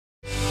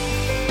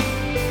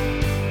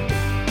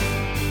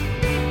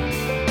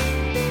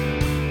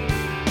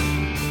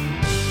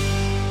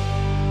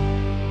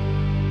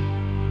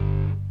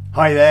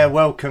Hi there,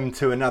 welcome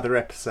to another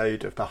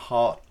episode of The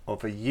Heart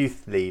of a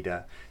Youth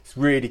Leader. It's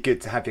really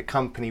good to have your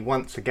company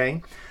once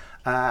again.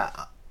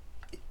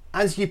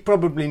 As you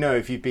probably know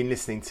if you've been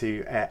listening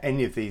to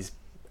any of these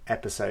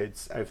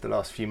episodes over the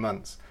last few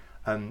months,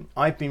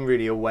 I've been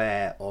really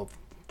aware of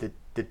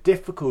the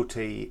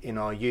difficulty in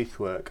our youth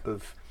work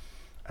of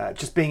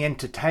just being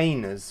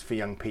entertainers for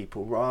young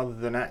people rather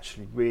than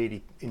actually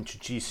really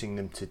introducing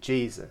them to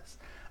Jesus.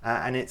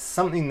 And it's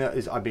something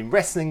that I've been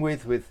wrestling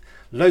with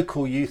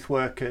local youth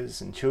workers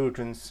and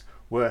children's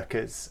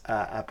workers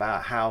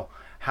about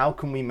how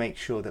can we make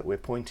sure that we're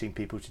pointing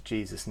people to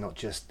Jesus, not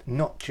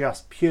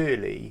just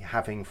purely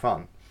having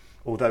fun.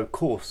 Although, of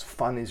course,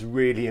 fun is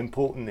really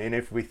important in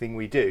everything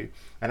we do.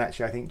 And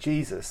actually, I think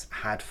Jesus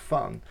had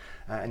fun.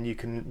 And you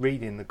can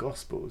read in the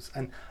Gospels.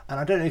 And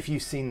I don't know if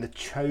you've seen the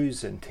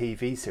Chosen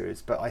TV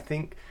series, but I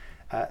think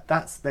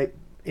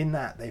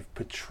they've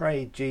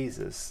portrayed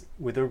Jesus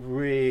with a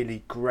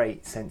really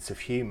great sense of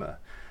humour.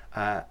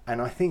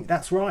 And I think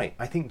that's right.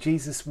 I think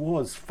Jesus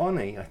was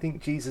funny. I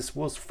think Jesus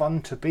was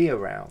fun to be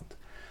around.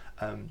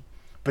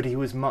 But he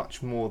was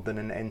much more than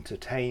an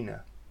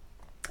entertainer.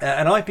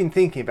 And I've been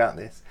thinking about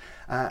this,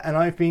 and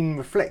I've been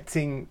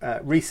reflecting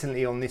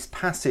recently on this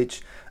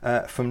passage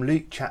from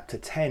Luke chapter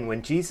 10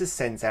 when Jesus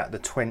sends out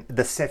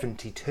the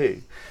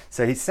 72.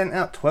 So he sent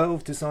out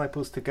 12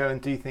 disciples to go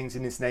and do things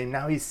in his name.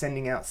 Now he's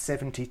sending out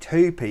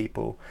 72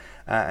 people,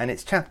 and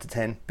it's chapter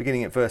 10,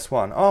 beginning at verse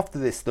 1. After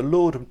this, the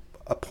Lord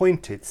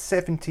appointed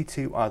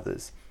 72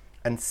 others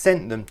and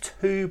sent them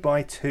 2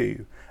 by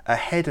 2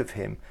 ahead of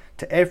him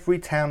to every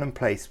town and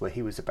place where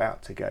he was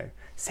about to go.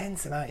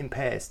 Sends them out in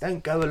pairs.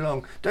 Don't go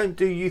along. Don't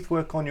do youth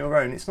work on your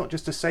own. It's not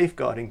just a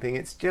safeguarding thing.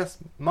 It's just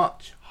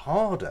much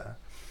harder.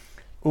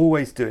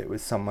 Always do it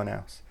with someone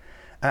else.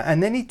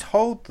 And then he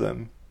told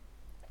them,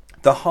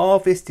 the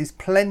harvest is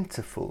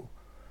plentiful,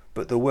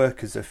 but the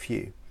workers are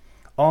few.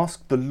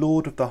 Ask the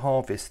Lord of the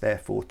harvest,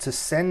 therefore, to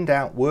send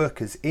out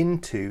workers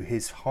into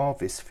his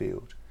harvest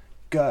field.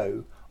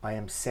 Go, I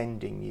am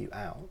sending you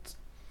out.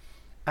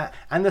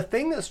 And the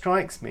thing that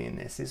strikes me in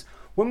this is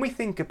when we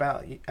think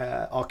about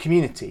our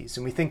communities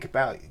and we think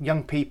about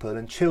young people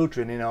and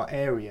children in our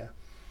area,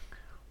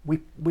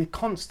 we're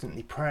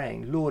constantly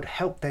praying, Lord,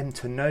 help them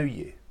to know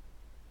you,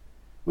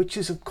 which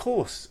is, of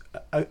course,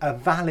 a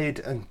valid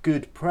and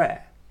good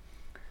prayer.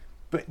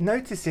 But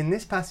notice in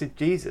this passage,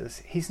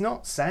 Jesus, he's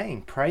not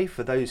saying pray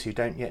for those who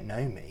don't yet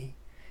know me.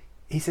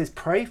 He says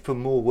pray for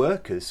more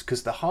workers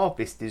because the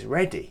harvest is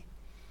ready.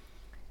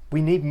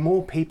 We need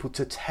more people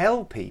to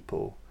tell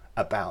people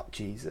about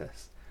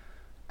Jesus.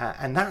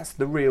 And that's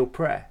the real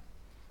prayer.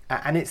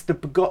 And it's the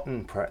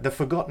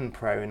forgotten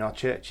prayer in our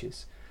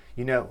churches.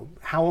 You know,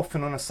 how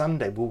often on a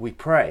Sunday will we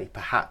pray,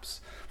 perhaps,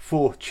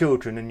 for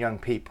children and young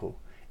people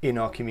in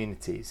our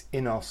communities,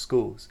 in our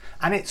schools?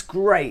 And it's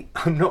great,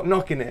 I'm not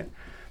knocking it,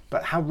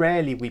 but how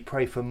rarely we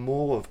pray for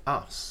more of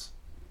us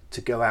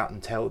to go out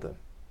and tell them.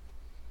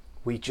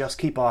 We just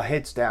keep our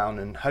heads down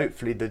and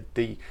hopefully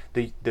the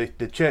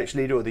church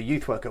leader or the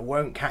youth worker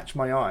won't catch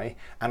my eye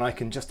and I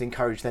can just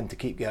encourage them to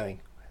keep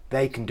going.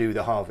 They can do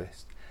the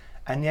harvest.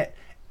 And yet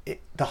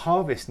the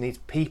harvest needs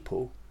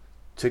people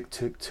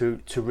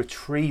to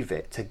retrieve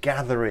it, to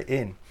gather it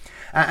in.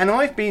 And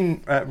I've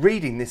been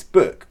reading this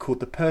book called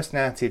The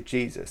Personality of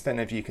Jesus. Don't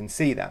know if you can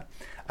see that.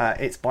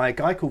 It's by a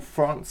guy called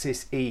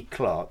Francis E.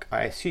 Clark,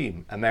 I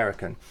assume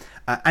American.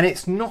 And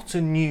it's not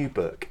a new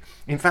book.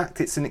 In fact,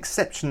 it's an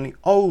exceptionally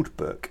old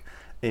book.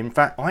 In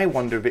fact, I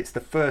wonder if it's the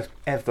first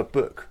ever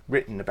book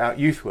written about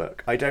youth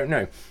work. I don't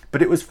know.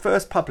 But it was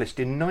first published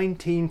in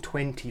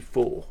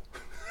 1924.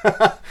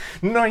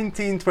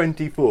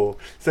 1924.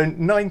 So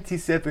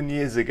 97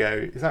 years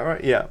ago. Is that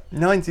right? Yeah,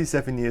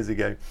 97 years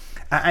ago.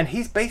 And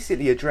he's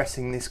basically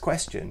addressing this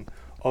question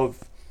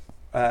of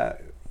are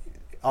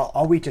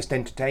we just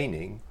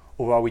entertaining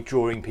or are we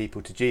drawing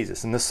people to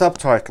Jesus? And the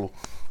subtitle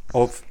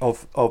of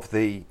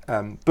the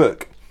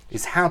book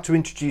is How to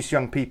Introduce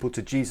Young People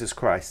to Jesus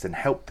Christ and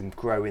Help Them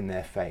Grow in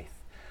Their Faith.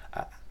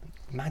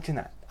 Imagine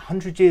that.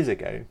 100 years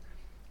ago,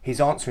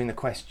 he's answering the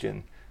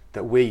question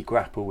that we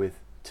grapple with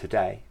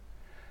today.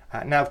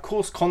 Now, of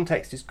course,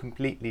 context is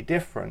completely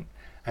different,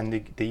 and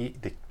the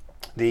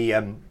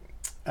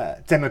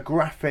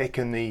demographic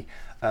and the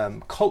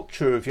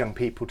culture of young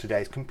people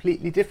today is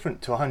completely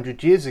different to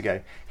 100 years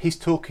ago. He's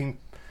talking,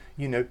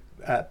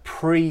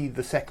 pre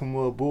the Second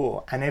World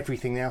War and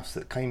everything else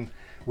that came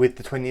with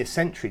the 20th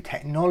century,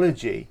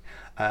 technology,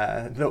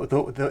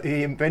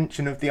 the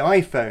invention of the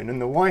iPhone and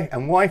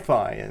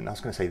Wi-Fi, and I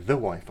was going to say the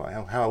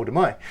Wi-Fi, how old am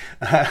I?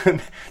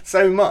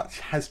 So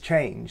much has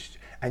changed,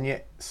 and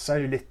yet so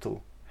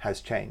little has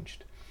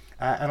changed.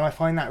 And I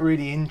find that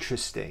really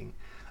interesting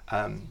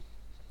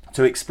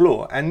to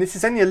explore. And this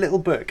is only a little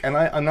book, and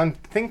I'm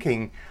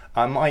thinking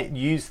I might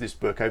use this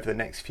book over the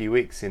next few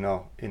weeks in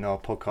our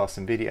podcasts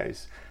and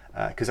videos,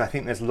 because I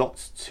think there's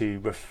lots to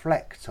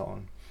reflect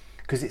on,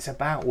 because it's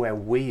about where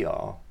we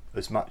are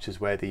as much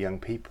as where the young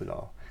people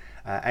are.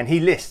 And he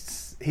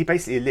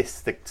basically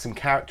lists some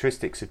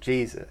characteristics of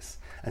Jesus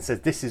and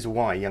says this is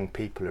why young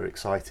people are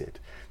excited.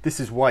 This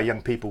is why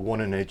young people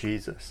want to know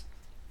Jesus.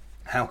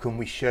 How can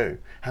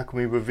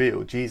we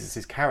reveal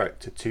Jesus'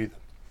 character to them?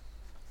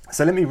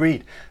 So let me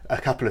read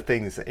a couple of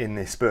things in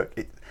this book.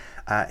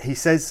 He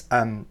says,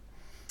 written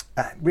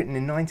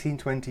in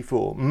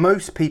 1924,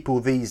 most people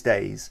these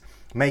days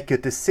make a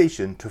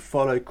decision to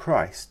follow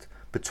Christ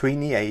between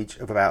the age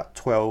of about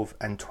 12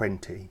 and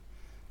 20.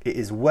 It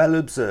is well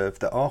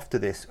observed that after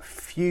this,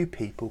 few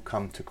people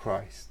come to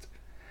Christ.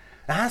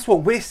 Now that's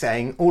what we're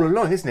saying all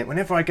along, isn't it?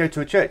 Whenever I go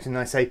to a church and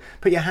I say,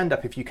 put your hand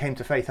up if you came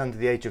to faith under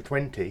the age of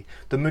 20,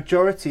 the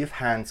majority of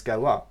hands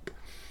go up.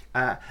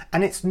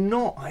 And it's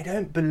not, I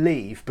don't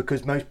believe,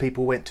 because most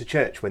people went to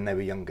church when they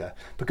were younger,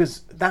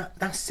 because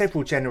that's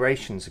several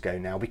generations ago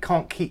now. We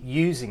can't keep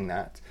using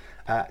that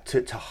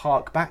to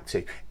hark back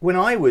to. When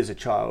I was a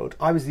child,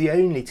 I was the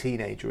only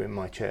teenager in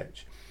my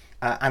church.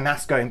 And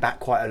that's going back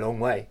quite a long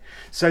way.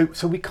 So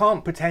we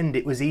can't pretend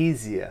it was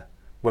easier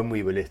when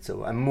we were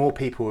little and more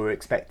people were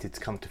expected to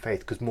come to faith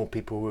because more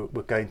people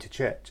were going to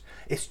church.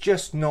 It's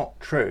just not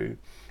true.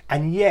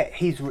 And yet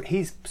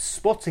he's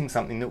spotting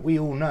something that we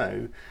all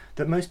know,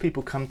 that most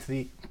people come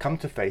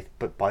to faith,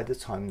 but by the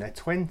time they're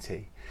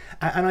 20.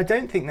 And I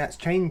don't think that's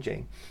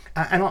changing.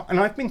 And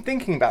I've been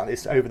thinking about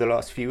this over the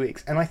last few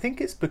weeks, and I think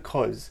it's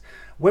because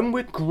when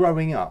we're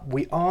growing up,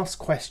 we ask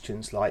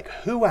questions like,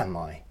 who am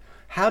I?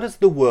 How does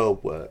the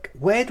world work?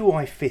 Where do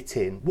I fit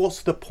in?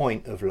 What's the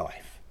point of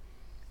life?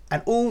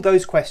 And all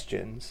those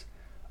questions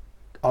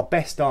are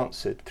best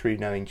answered through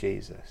knowing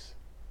Jesus,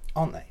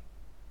 aren't they?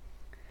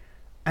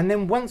 And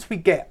then once we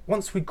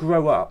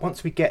grow up,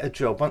 once we get a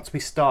job, once we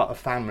start a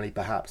family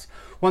perhaps,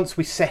 once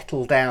we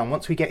settle down,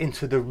 once we get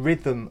into the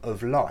rhythm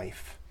of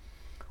life,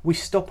 we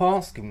stop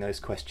asking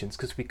those questions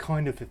because we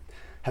kind of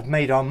have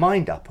made our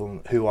mind up on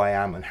who I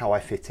am and how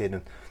I fit in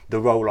and the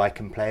role I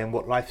can play and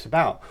what life's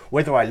about.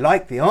 Whether I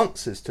like the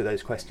answers to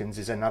those questions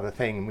is another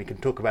thing, and we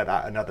can talk about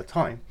that another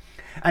time.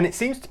 And it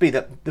seems to be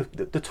that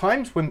the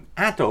times when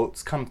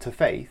adults come to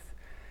faith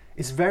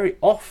is very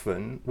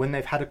often when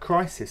they've had a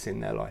crisis in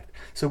their life.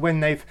 So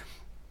when they've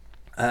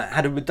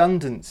had a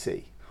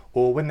redundancy,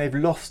 or when they've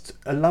lost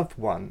a loved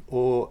one,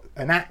 or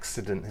an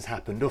accident has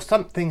happened, or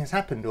something has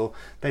happened, or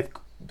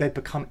they've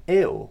become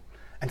ill,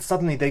 and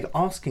suddenly they're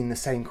asking the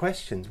same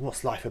questions.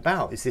 What's life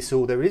about? Is this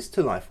all there is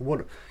to life?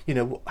 What,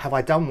 have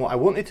I done what I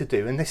wanted to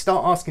do? And they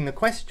start asking the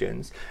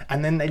questions,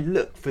 and then they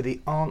look for the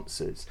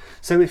answers.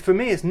 So for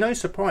me, it's no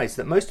surprise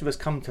that most of us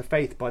come to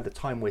faith by the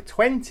time we're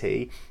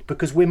 20,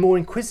 because we're more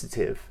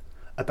inquisitive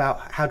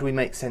about how do we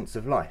make sense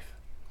of life.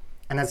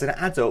 And as an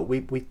adult,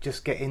 we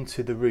just get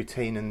into the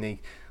routine and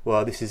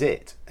this is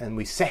it, and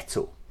we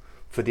settle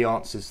for the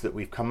answers that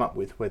we've come up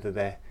with, whether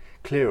they're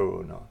clearer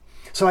or not.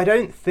 So I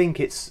don't think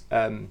it's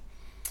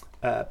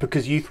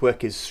because youth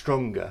work is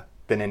stronger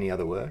than any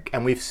other work,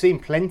 and we've seen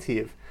plenty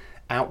of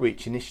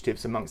outreach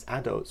initiatives amongst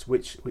adults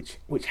which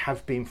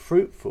have been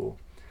fruitful,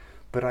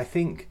 but I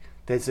think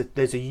there's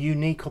a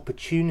unique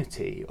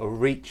opportunity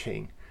of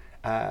reaching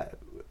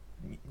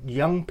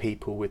young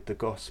people with the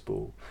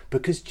gospel,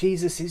 because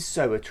Jesus is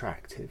so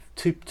attractive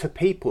to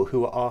people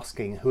who are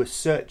asking, who are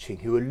searching,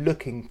 who are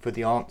looking for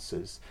the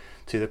answers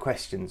to the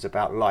questions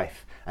about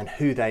life and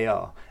who they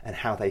are and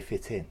how they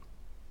fit in.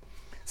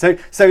 So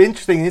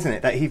interesting, isn't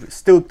it, that he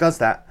still does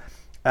that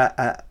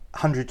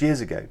 100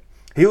 years ago.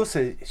 He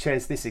also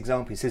shares this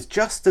example. He says,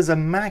 just as a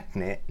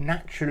magnet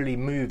naturally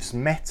moves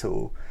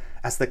metal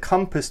as the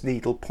compass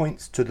needle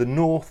points to the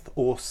north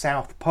or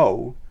south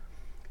pole,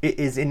 it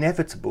is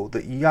inevitable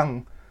that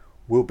young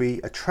will be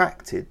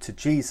attracted to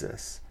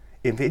Jesus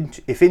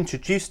if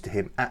introduced to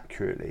him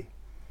accurately.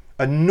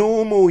 A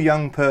normal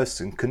young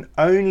person can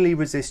only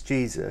resist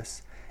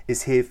Jesus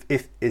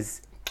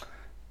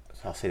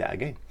I'll say that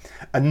again.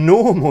 A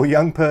normal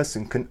young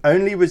person can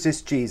only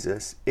resist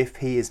Jesus if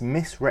he is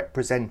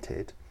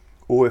misrepresented,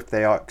 or if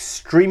they are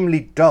extremely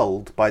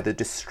dulled by the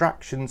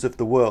distractions of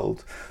the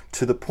world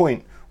to the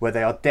point where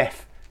they are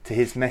deaf to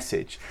his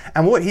message.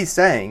 And what he's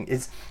saying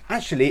is,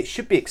 actually, it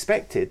should be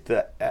expected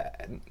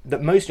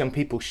that most young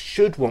people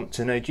should want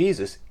to know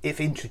Jesus if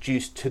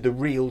introduced to the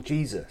real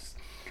Jesus.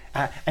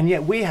 And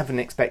yet we have an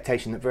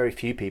expectation that very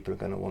few people are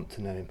going to want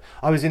to know him.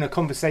 I was in a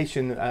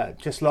conversation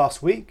just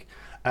last week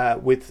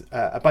with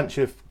a bunch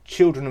of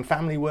children and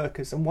family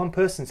workers, and one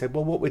person said,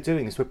 well, what we're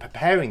doing is we're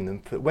preparing them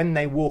for when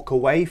they walk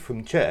away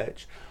from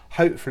church,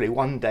 hopefully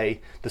one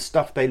day the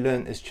stuff they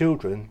learnt as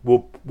children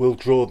will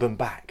draw them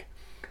back.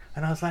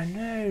 And I was like,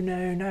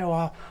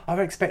 no,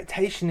 our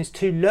expectation is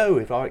too low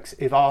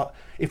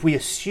if we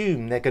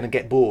assume they're going to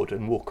get bored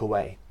and walk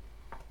away.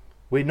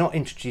 We're not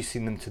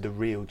introducing them to the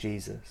real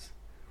Jesus.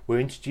 We're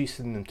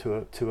introducing them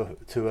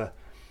to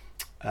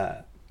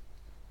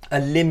a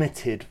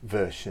limited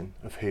version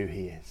of who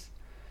he is.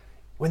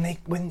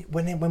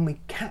 When we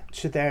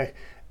capture their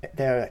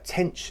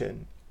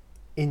attention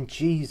in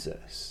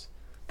Jesus,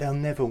 they'll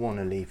never want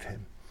to leave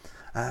him.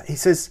 He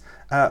says,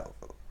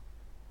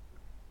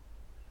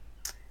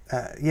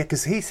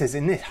 because he says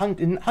in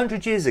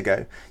 100 years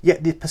ago,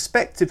 yet the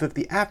perspective of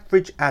the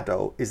average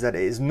adult is that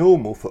it is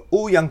normal for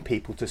all young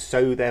people to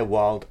sow their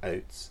wild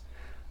oats.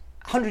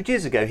 100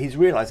 years ago, he's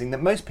realizing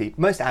that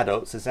most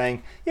adults are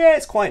saying, yeah,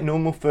 it's quite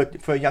normal for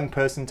a young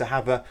person to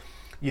have a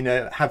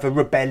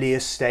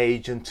rebellious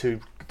stage and to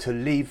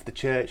leave the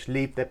church,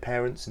 leave their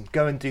parents and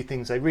go and do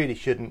things they really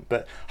shouldn't,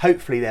 but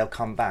hopefully they'll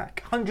come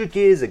back. 100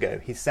 years ago,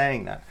 he's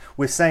saying that.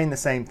 We're saying the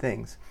same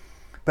things.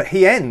 But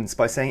he ends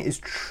by saying it's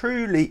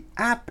truly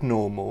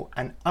abnormal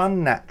and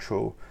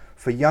unnatural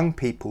for young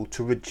people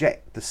to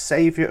reject the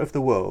Saviour of the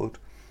world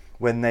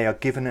when they are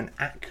given an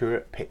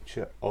accurate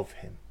picture of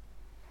him.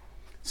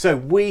 So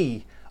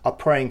we are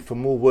praying for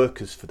more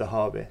workers for the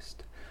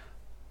harvest.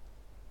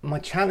 My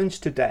challenge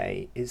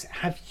today is,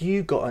 have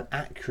you got an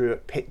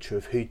accurate picture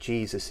of who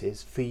Jesus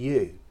is for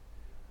you?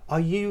 Are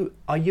you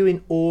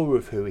in awe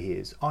of who he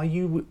is? Are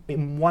you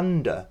in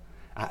wonder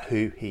at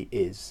who he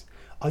is?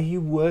 Are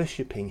you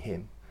worshipping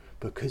him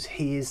because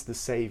he is the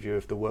Saviour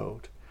of the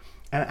world?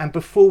 And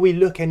before we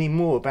look any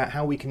more about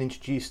how we can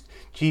introduce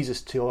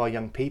Jesus to our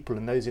young people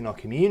and those in our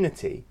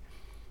community,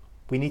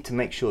 we need to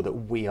make sure that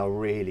we are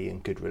really in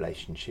good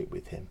relationship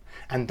with him.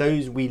 And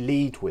those we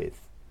lead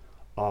with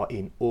are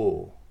in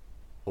awe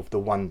of the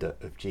wonder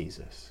of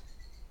Jesus.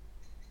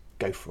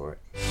 Go for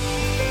it.